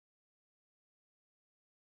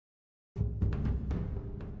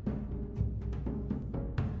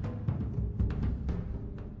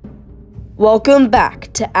Welcome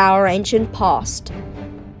back to our ancient past.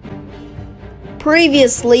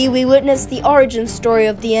 Previously, we witnessed the origin story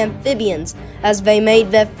of the amphibians as they made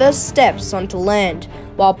their first steps onto land,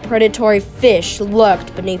 while predatory fish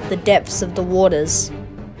lurked beneath the depths of the waters.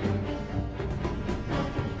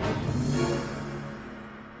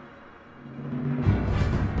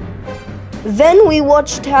 Then we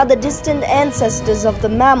watched how the distant ancestors of the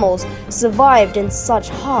mammals survived in such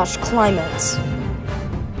harsh climates.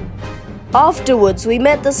 Afterwards, we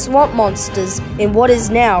met the swamp monsters in what is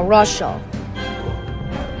now Russia.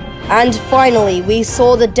 And finally, we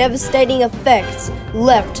saw the devastating effects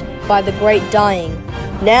left by the Great Dying.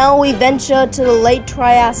 Now we venture to the late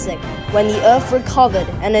Triassic, when the Earth recovered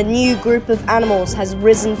and a new group of animals has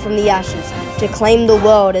risen from the ashes to claim the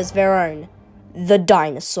world as their own: the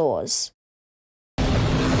dinosaurs.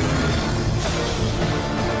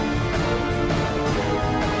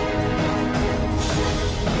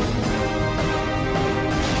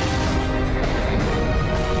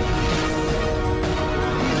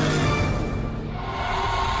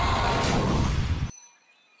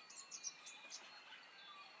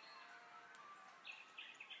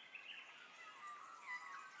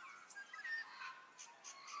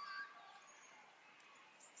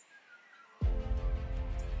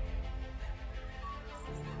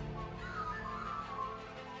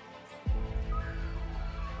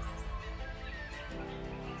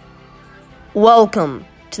 Welcome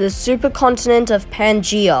to the supercontinent of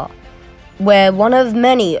Pangaea, where one of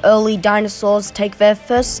many early dinosaurs take their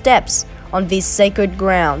first steps on these sacred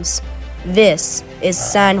grounds. This is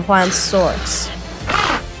Sanjuansaurus.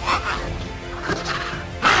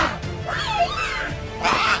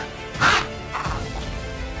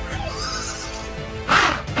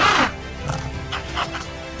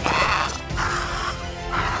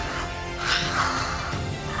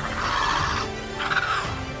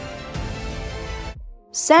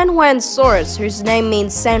 Sanjuansaurus, whose name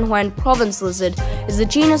means San Juan province lizard, is a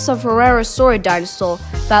genus of Herrerasaurus dinosaur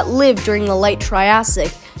that lived during the late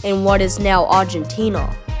Triassic in what is now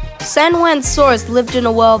Argentina. Sanjuansaurus lived in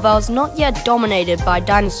a world that was not yet dominated by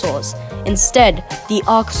dinosaurs. Instead, the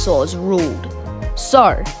archosaurs ruled.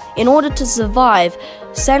 So, in order to survive,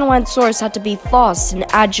 Sanjuansaurus had to be fast and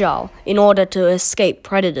agile in order to escape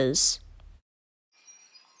predators.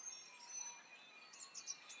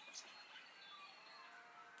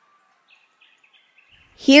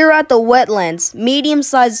 Here at the wetlands,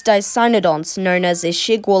 medium-sized Dicynodonts known as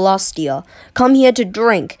Ischigualastia come here to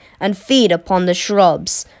drink and feed upon the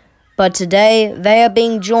shrubs. But today, they are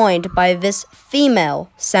being joined by this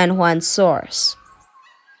female Sanjuansaurus.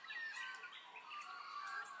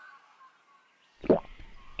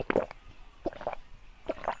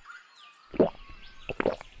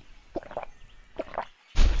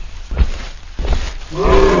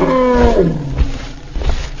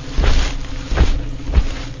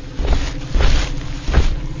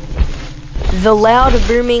 The loud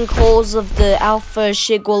booming calls of the alpha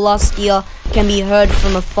Ischigualastia can be heard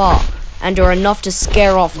from afar and are enough to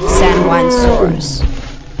scare off the Sanjuansaurus.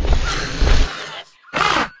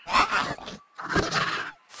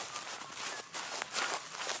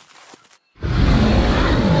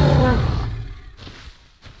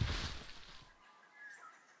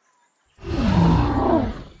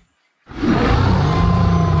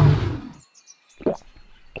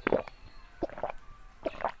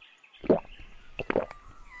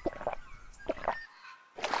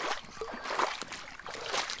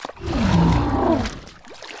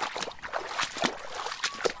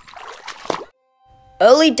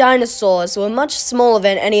 Early dinosaurs were much smaller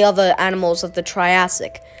than any other animals of the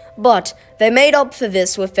Triassic, but they made up for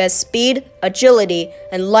this with their speed, agility,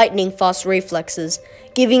 and lightning-fast reflexes,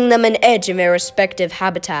 giving them an edge in their respective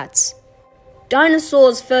habitats.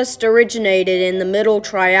 Dinosaurs first originated in the Middle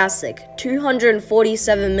Triassic,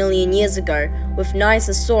 247 million years ago, with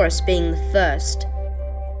Dinosaurus being the first.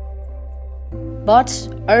 But,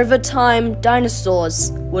 over time,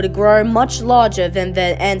 dinosaurs would grow much larger than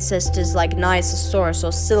their ancestors like Dinosaurus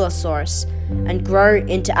or Silosaurus, and grow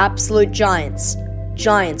into absolute giants,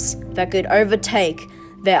 giants that could overtake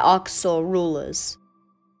their archosaur rulers.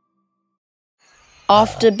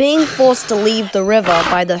 After being forced to leave the river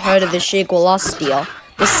by the herd of Ischigualastia,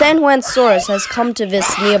 the Sanjuansaurus has come to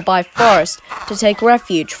this nearby forest to take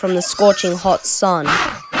refuge from the scorching hot sun.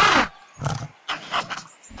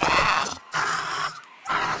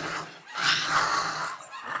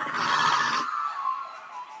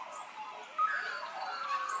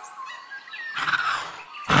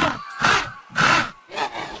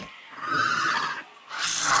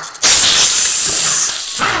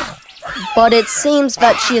 But it seems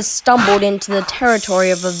that she has stumbled into the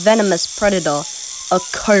territory of a venomous predator, a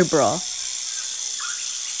cobra.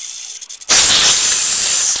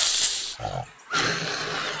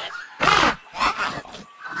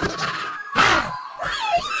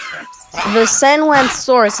 The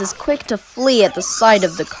Sanjuansaurus is quick to flee at the sight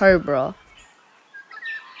of the cobra.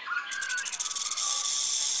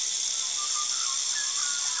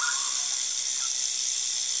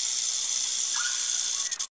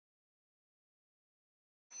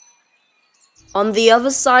 On the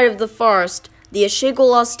other side of the forest, the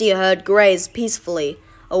Ischigualastia herd graze peacefully,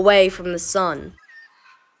 away from the sun.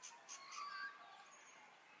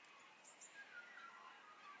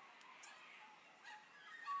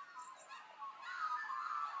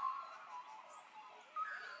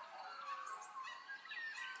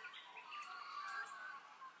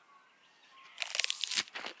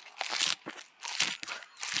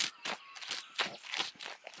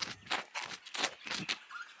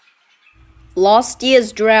 Last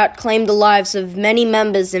year's drought claimed the lives of many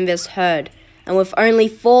members in this herd, and with only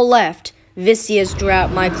 4 left, this year's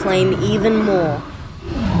drought might claim even more.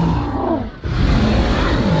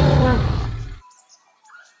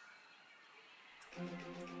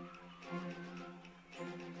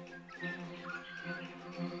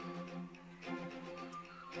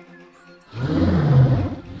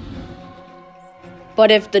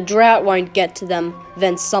 But if the drought won't get to them,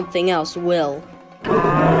 then something else will.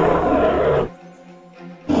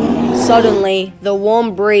 Suddenly, the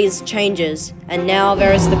warm breeze changes, and now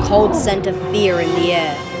there is the cold scent of fear in the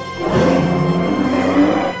air.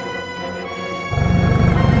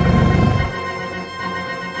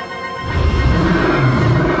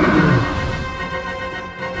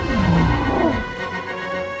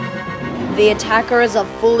 The attacker is a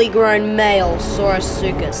fully grown male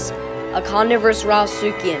Saurosuchus, a carnivorous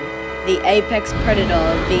Rausuchian, the apex predator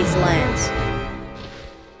of these lands.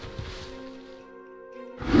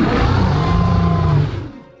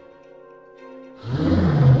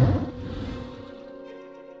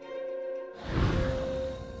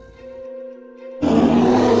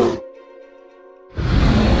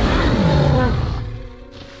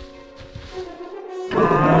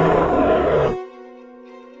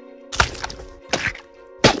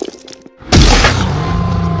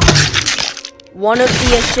 One of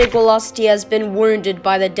the Ischigualastia has been wounded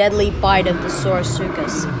by the deadly bite of the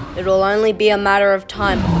Saurosuchus. It will only be a matter of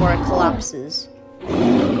time before it collapses.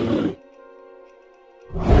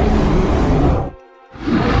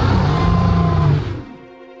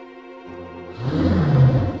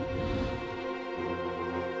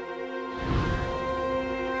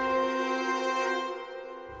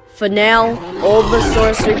 For now, all the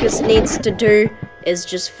Saurosuchus needs to do is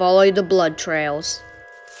just follow the blood trails.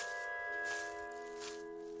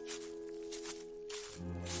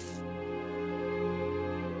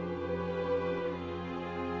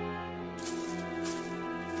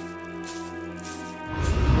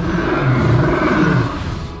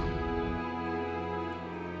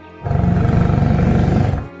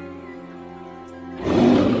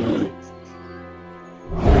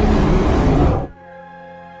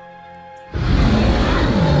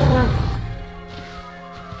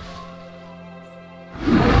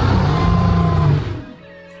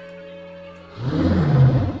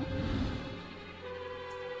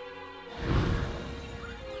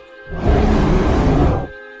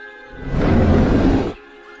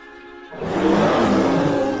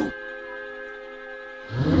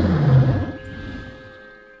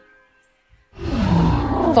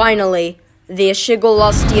 Finally, the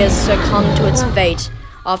Ischigualastia succumbed to its fate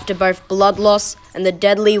after both blood loss and the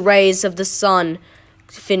deadly rays of the sun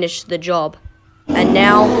finished the job. And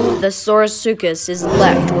now, the Saurosuchus is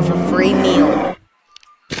left with a free meal.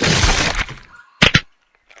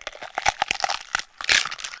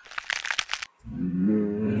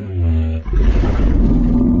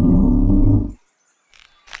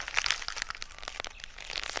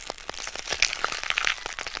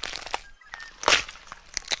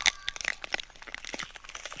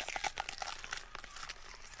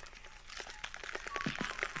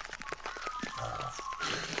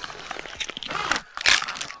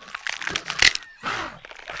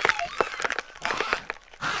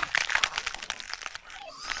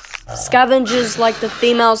 Scavengers like the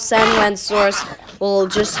female Sanjuansaurus will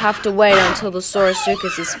just have to wait until the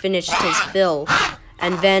Saurosuchus has finished his fill,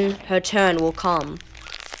 and then her turn will come.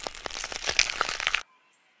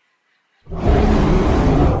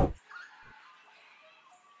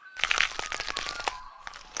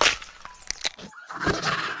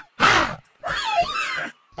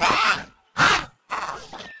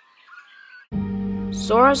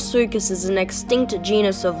 Saurosuchus is an extinct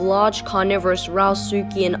genus of large carnivorous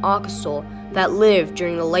Rauisuchian archosaur that lived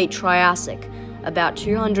during the late Triassic, about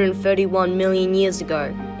 231 million years ago,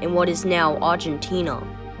 in what is now Argentina.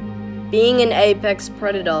 Being an apex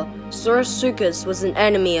predator, Saurosuchus was an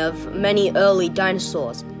enemy of many early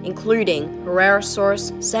dinosaurs, including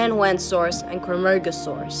Herrerasaurus, Sanjuansaurus, and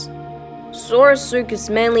Chromogisaurus. Saurosuchus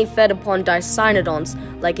mainly fed upon Dicynodonts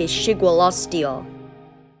like Ishigualastia.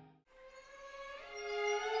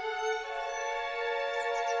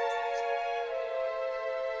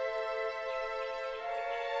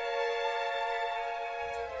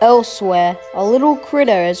 Elsewhere, a little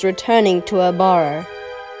critter is returning to her burrow.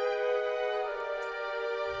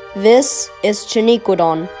 This is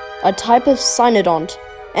Chiniquodon, a type of cynodont,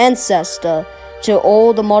 ancestor to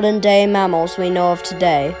all the modern-day mammals we know of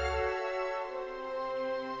today.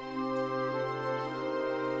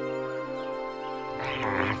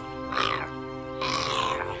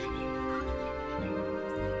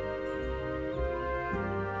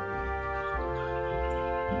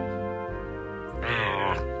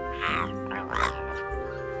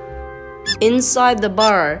 Inside the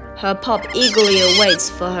burrow, her pup eagerly awaits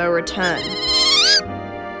for her return.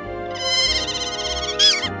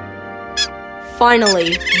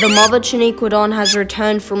 Finally, the mother Chiniquodon has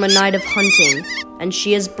returned from a night of hunting, and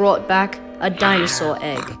she has brought back a dinosaur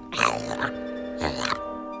egg.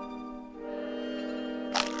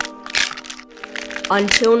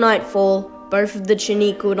 Until nightfall, both of the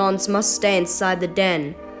Chiniquodons must stay inside the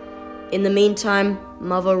den. In the meantime,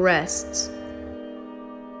 mother rests.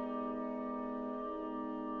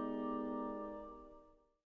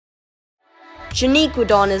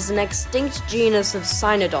 Chiniquodon is an extinct genus of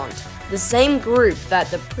cynodont, the same group that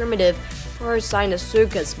the primitive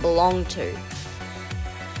Procynasuchus belonged to.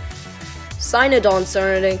 Cynodonts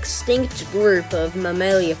are an extinct group of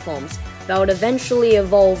mammaliaforms that would eventually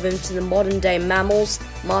evolve into the modern-day mammals,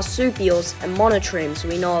 marsupials, and monotremes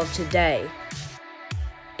we know of today.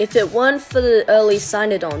 If it weren't for the early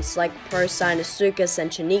cynodonts like Procynasuchus and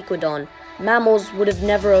Chiniquodon, mammals would have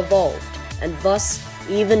never evolved, and thus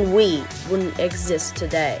even we wouldn't exist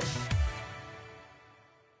today.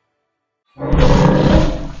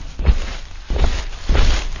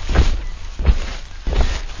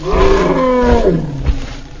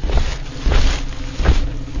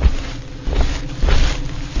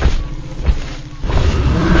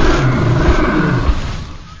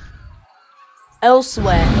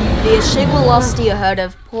 Elsewhere, the Ischigualastia herd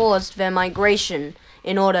have paused their migration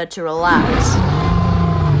in order to relax.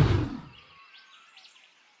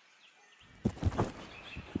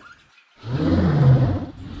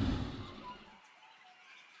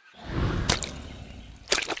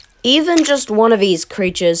 Even just one of these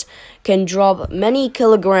creatures can drop many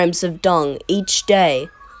kilograms of dung each day.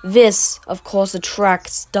 This, of course,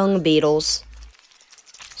 attracts dung beetles.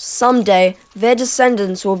 Someday, their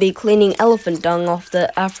descendants will be cleaning elephant dung off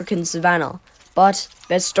the African savanna, but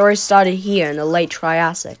their story started here in the late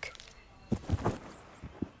Triassic.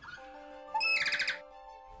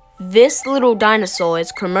 This little dinosaur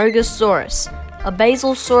is Chromogisaurus, a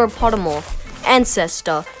basal sauropodomorph,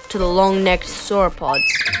 ancestor to the long-necked sauropods.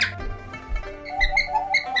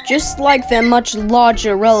 Just like their much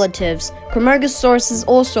larger relatives, Chromogisaurus is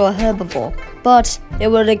also a herbivore, but it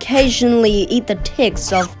would occasionally eat the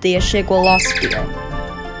ticks of the Ischigualastia.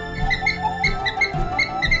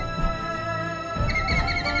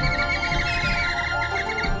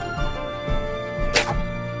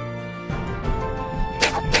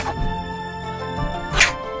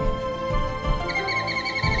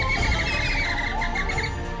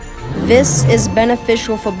 This is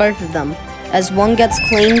beneficial for both of them, as one gets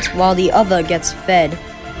cleaned while the other gets fed.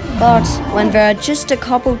 But when there are just a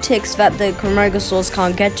couple ticks that the Chromogisaurs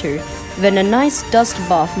can't get to, then a nice dust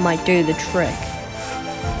bath might do the trick.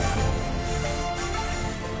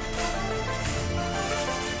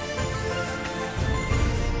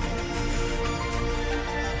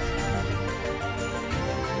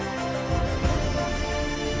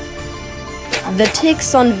 The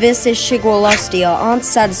ticks on this Ischigualastia aren't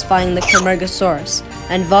satisfying the Chromogisaurus,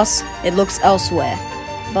 and thus it looks elsewhere.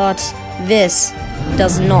 But this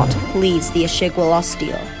does not please the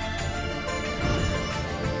Ischigualastia.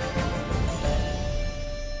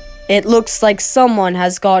 It looks like someone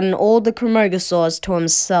has gotten all the Chromogisaurs to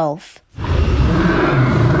himself.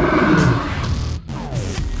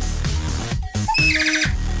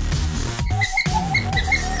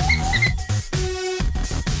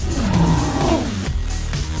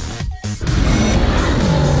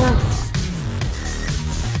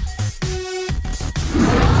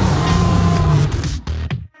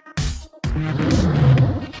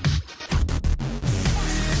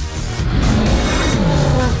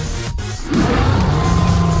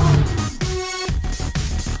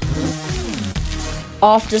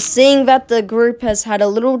 After seeing that the group has had a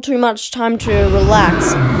little too much time to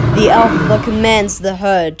relax, the alpha commands the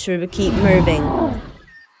herd to keep moving.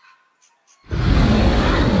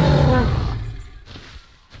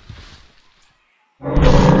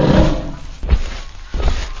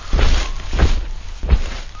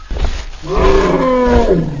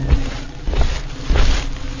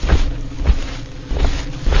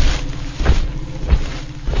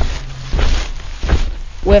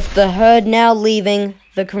 With the herd now leaving,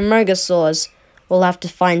 the Chromogisaurs will have to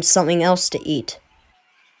find something else to eat.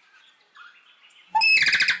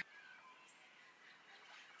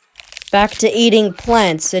 Back to eating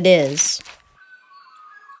plants it is.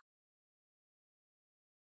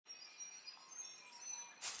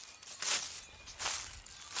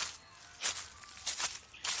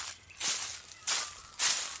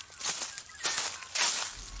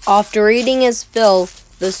 After eating his fill,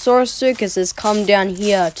 the Saurosuchus has come down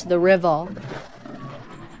here to the river.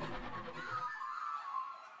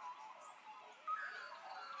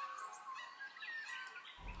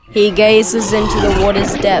 He gazes into the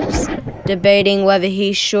water's depths, debating whether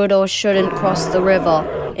he should or shouldn't cross the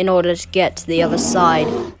river in order to get to the other side.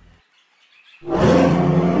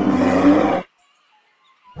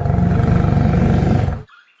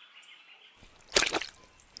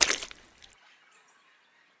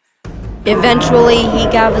 Eventually, he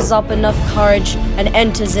gathers up enough courage and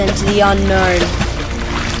enters into the unknown.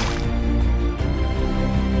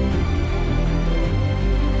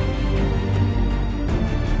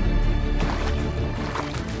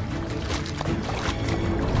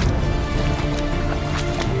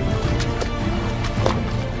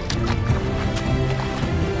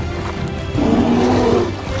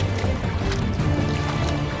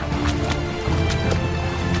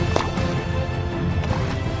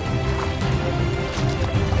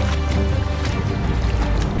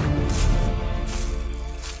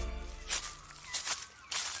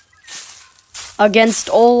 Against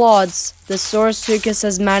all odds, the Saurosuchus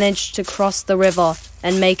has managed to cross the river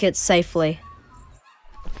and make it safely.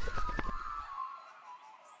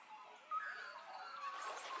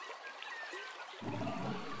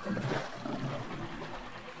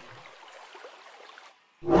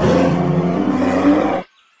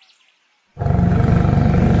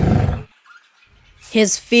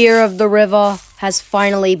 His fear of the river has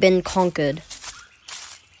finally been conquered.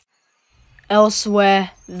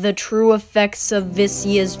 Elsewhere, the true effects of this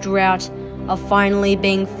year's drought are finally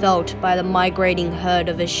being felt by the migrating herd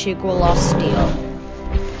of Ischigualastia.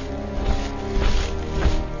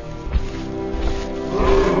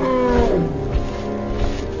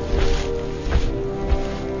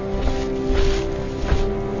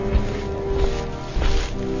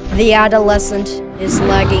 The adolescent is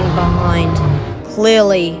lagging behind.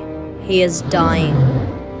 Clearly, he is dying.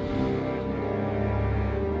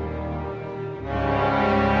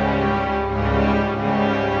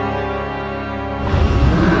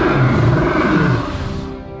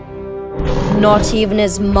 Not even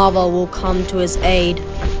his mother will come to his aid.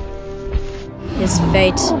 His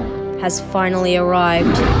fate has finally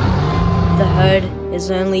arrived. The herd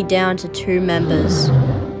is only down to 2 members.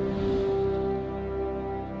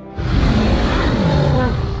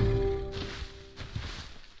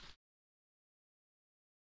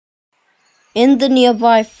 In the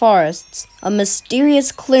nearby forests, a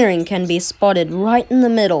mysterious clearing can be spotted right in the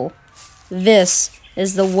middle. This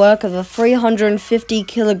is the work of a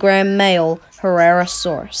 350-kilogram male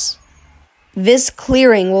Herrerasaurus. This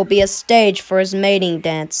clearing will be a stage for his mating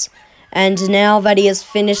dance, and now that he has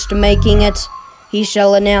finished making it, he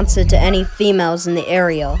shall announce it to any females in the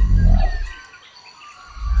area.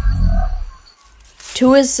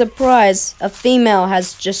 To his surprise, a female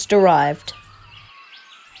has just arrived.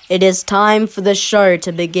 It is time for the show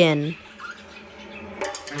to begin.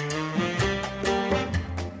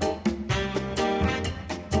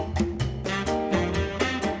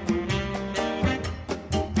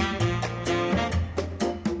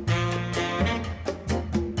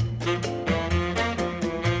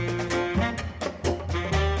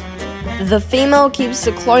 The female keeps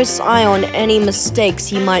a close eye on any mistakes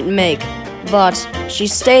he might make, but she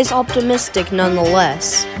stays optimistic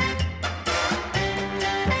nonetheless.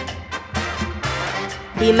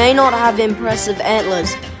 He may not have impressive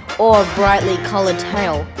antlers or a brightly colored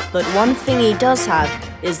tail, but one thing he does have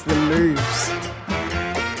is the moves.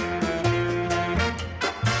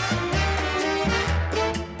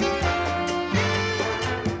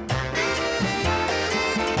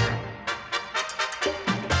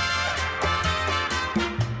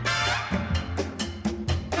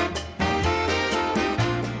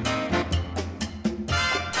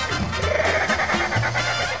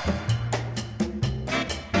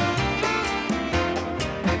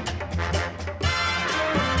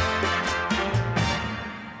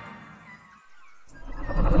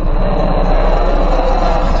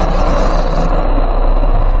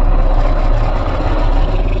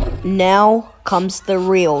 Now comes the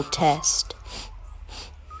real test.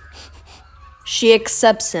 She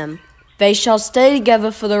accepts him. They shall stay together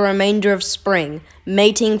for the remainder of spring,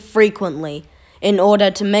 mating frequently, in order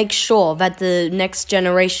to make sure that the next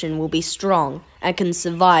generation will be strong and can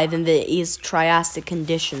survive in these Triassic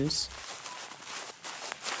conditions.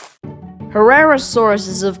 Herrerasaurus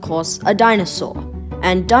is, of course, a dinosaur,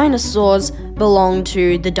 and dinosaurs belong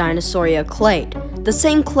to the Dinosauria clade, the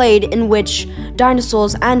same clade in which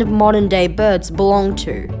dinosaurs and modern-day birds belong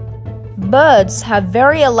to. Birds have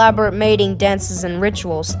very elaborate mating dances and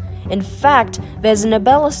rituals. In fact, there's an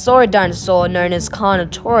abelosaurid dinosaur known as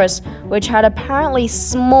Carnotaurus, which had apparently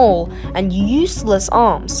small and useless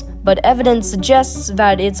arms, but evidence suggests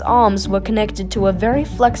that its arms were connected to a very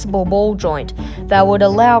flexible ball joint that would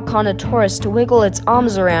allow Carnotaurus to wiggle its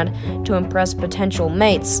arms around to impress potential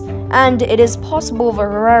mates, and it is possible that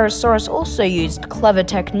Herrerasaurus also used clever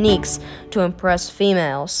techniques to impress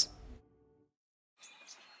females.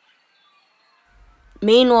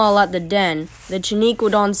 Meanwhile, at the den, the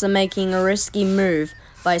Chiniquodons are making a risky move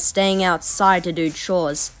by staying outside to do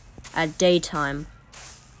chores at daytime.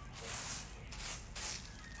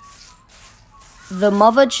 The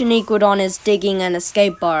mother Chiniquodon is digging an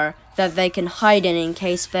escape burrow that they can hide in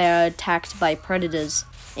case they are attacked by predators,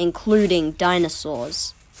 including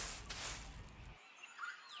dinosaurs.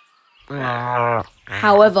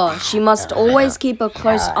 However, she must always keep a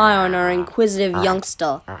close eye on her inquisitive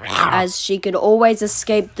youngster, as she could always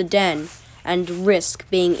escape the den and risk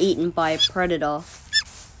being eaten by a predator.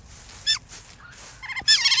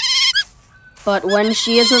 But when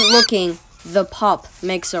she isn't looking, the pup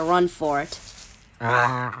makes a run for it.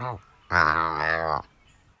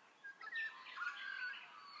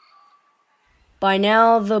 By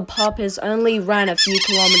now, the pup has only ran a few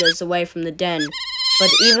kilometers away from the den, but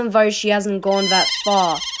even though she hasn't gone that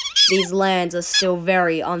far, these lands are still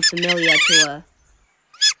very unfamiliar to her.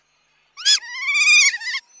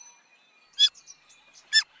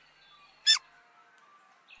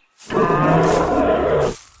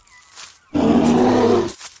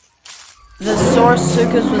 The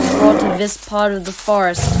Saurosuchus was brought to this part of the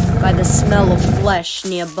forest by the smell of flesh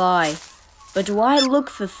nearby. But why look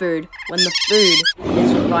for food when the food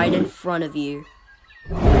is right in front of you?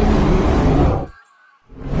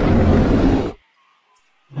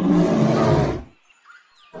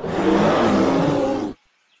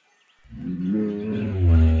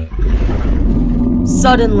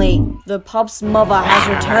 Suddenly, the pup's mother has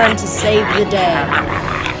returned to save the day.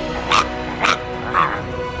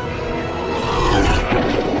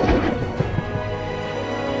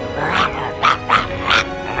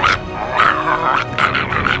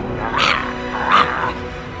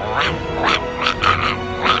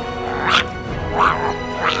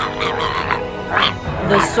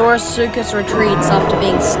 The Saurosuchus retreats after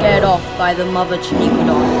being scared off by the mother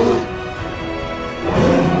Chiniquodon.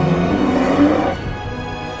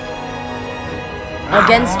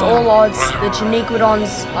 Against all odds, the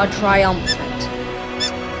Chiniquodons are triumphant.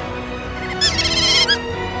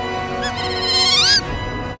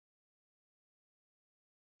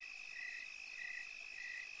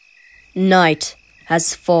 Night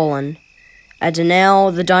has fallen, and now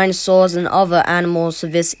the dinosaurs and other animals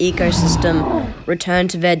of this ecosystem return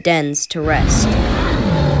to their dens to rest.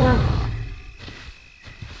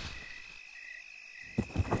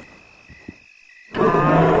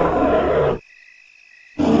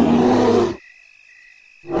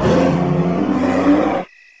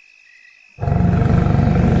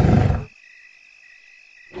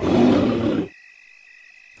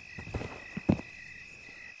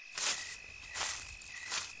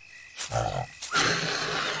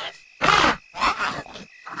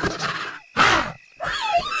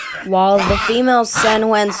 While the female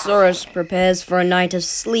Sanjuansaurus prepares for a night of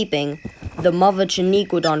sleeping, the mother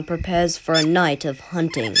Chiniquodon prepares for a night of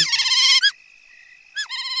hunting.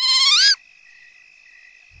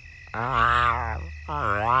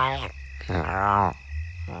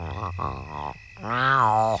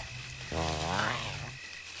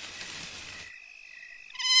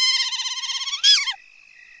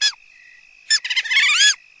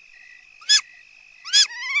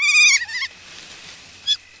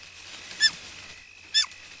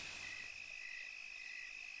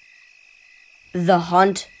 The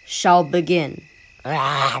hunt shall begin.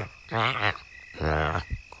 Out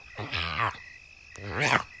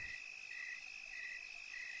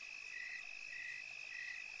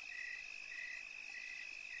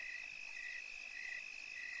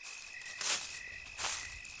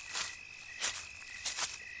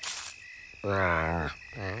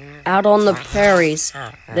on the prairies,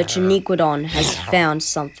 the Chiniquodon has found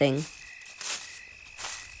something.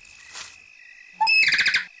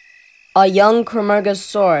 A young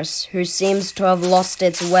Chromogisaurus who seems to have lost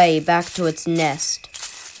its way back to its nest.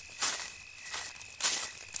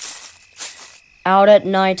 Out at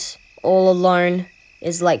night, all alone,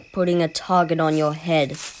 is like putting a target on your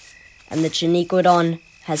head, and the Chiniquodon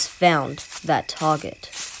has found that target.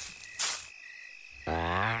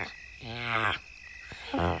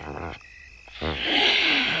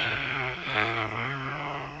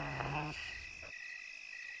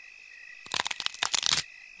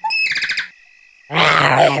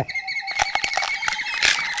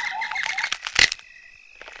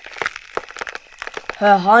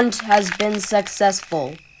 Her hunt has been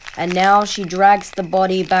successful, and now she drags the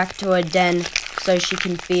body back to her den so she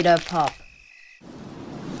can feed her pup.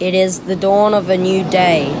 It is the dawn of a new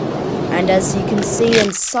day, and as you can see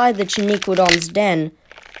inside the Chiniquodon's den,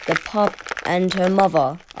 the pup and her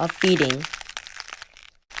mother are feeding.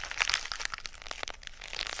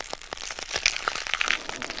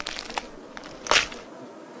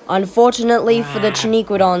 Unfortunately for the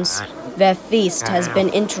Chiniquodons, their feast has been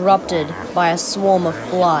interrupted by a swarm of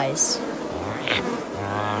flies.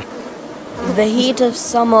 The heat of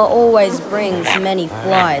summer always brings many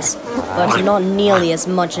flies, but not nearly as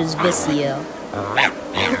much as this year.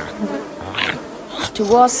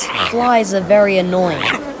 To us, flies are very annoying,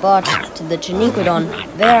 but to the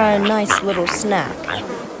Chiniquodon, they are a nice little snack.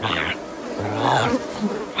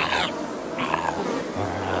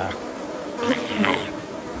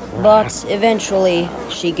 But eventually,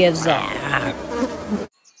 she gives up.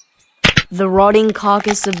 The rotting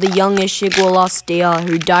carcass of the young Ischigualastia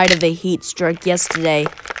who died of a heat stroke yesterday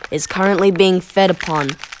is currently being fed upon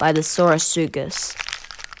by the Saurosuchus.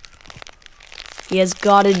 He has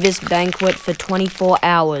guarded this banquet for 24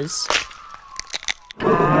 hours.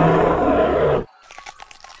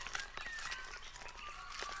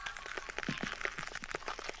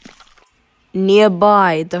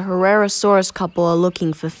 Nearby, the Herrerasaurus couple are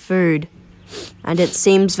looking for food, and it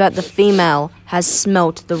seems that the female has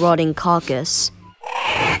smelt the rotting carcass.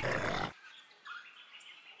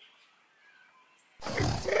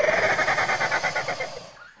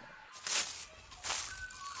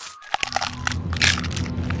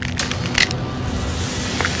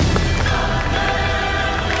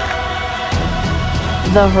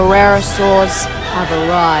 The Herrerasaurs have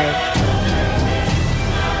arrived.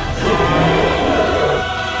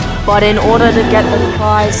 But in order to get the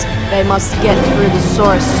prize, they must get through the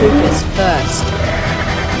Saurosuchus first.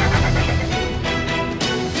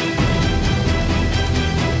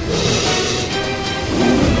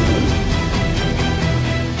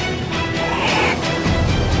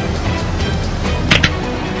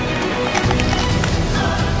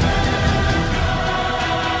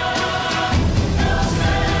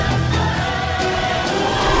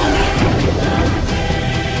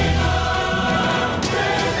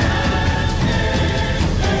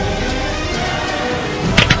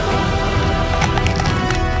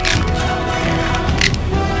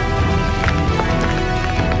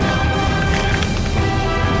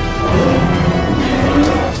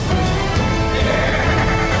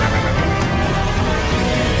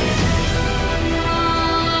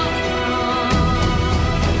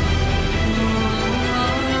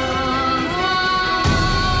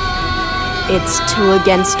 It's 2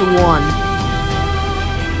 against 1.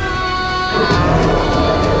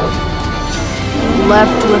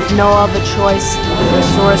 Left with no other choice, the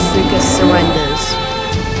Saurosuchus surrenders.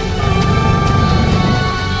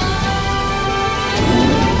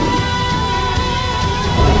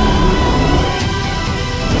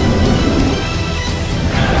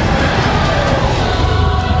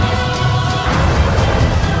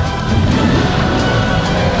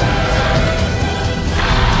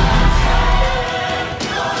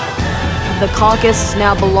 The carcass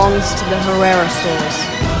now belongs to the Herrerasaurs.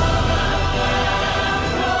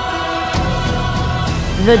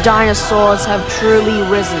 The dinosaurs have truly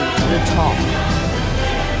risen to the top.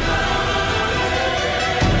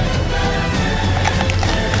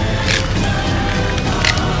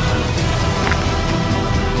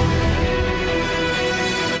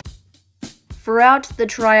 Throughout the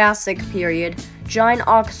Triassic period, giant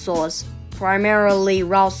archosaurs, primarily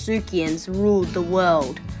Rauisuchians, ruled the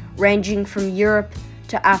world, ranging from Europe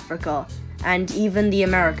to Africa, and even the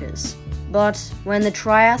Americas. But when the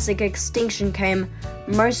Triassic extinction came,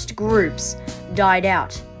 most groups died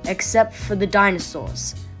out, except for the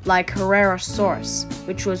dinosaurs, like Herrerasaurus,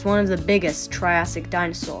 which was one of the biggest Triassic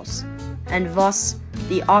dinosaurs, and thus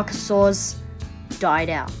the archosaurs died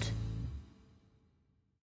out.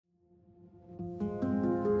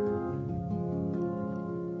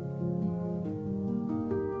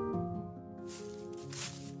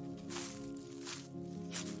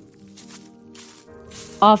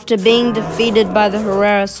 After being defeated by the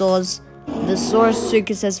Herrerasaurs, the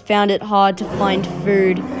Saurosuchus has found it hard to find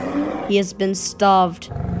food. He has been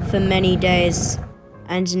starved for many days,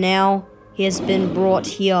 and now he has been brought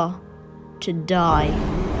here to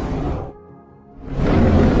die.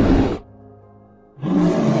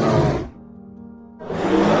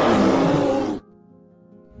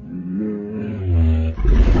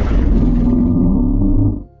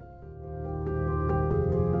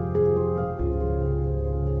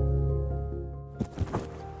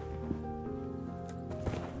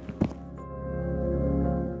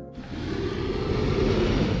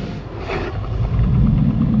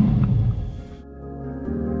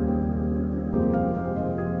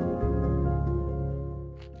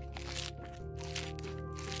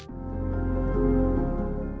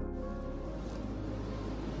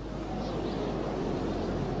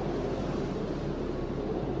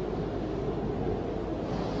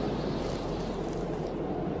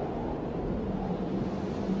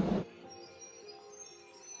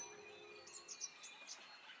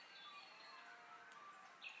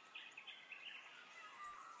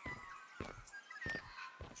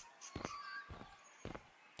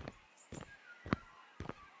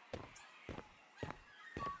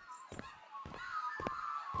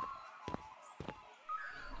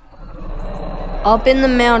 Up in the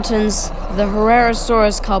mountains, the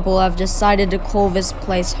Herrerasaurus couple have decided to call this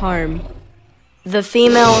place home. The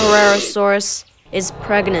female Herrerasaurus is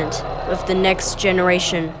pregnant with the next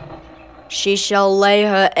generation. She shall lay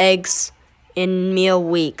her eggs in mere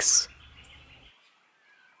weeks.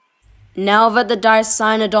 Now that the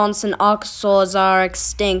Dicynodonts and Archosaurs are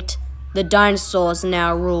extinct, the dinosaurs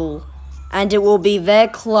now rule, and it will be their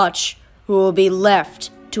clutch who will be left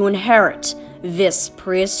to inherit this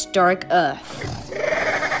prehistoric Earth.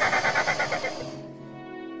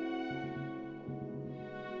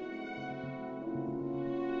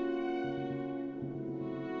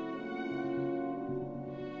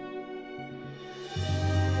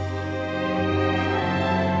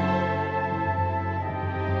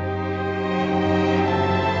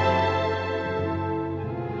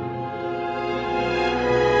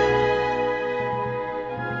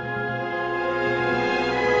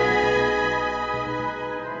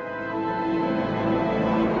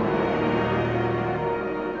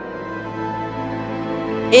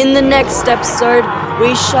 In the next episode,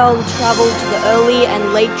 we shall travel to the early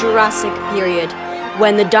and late Jurassic period,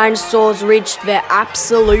 when the dinosaurs reached their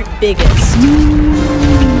absolute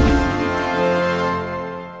biggest.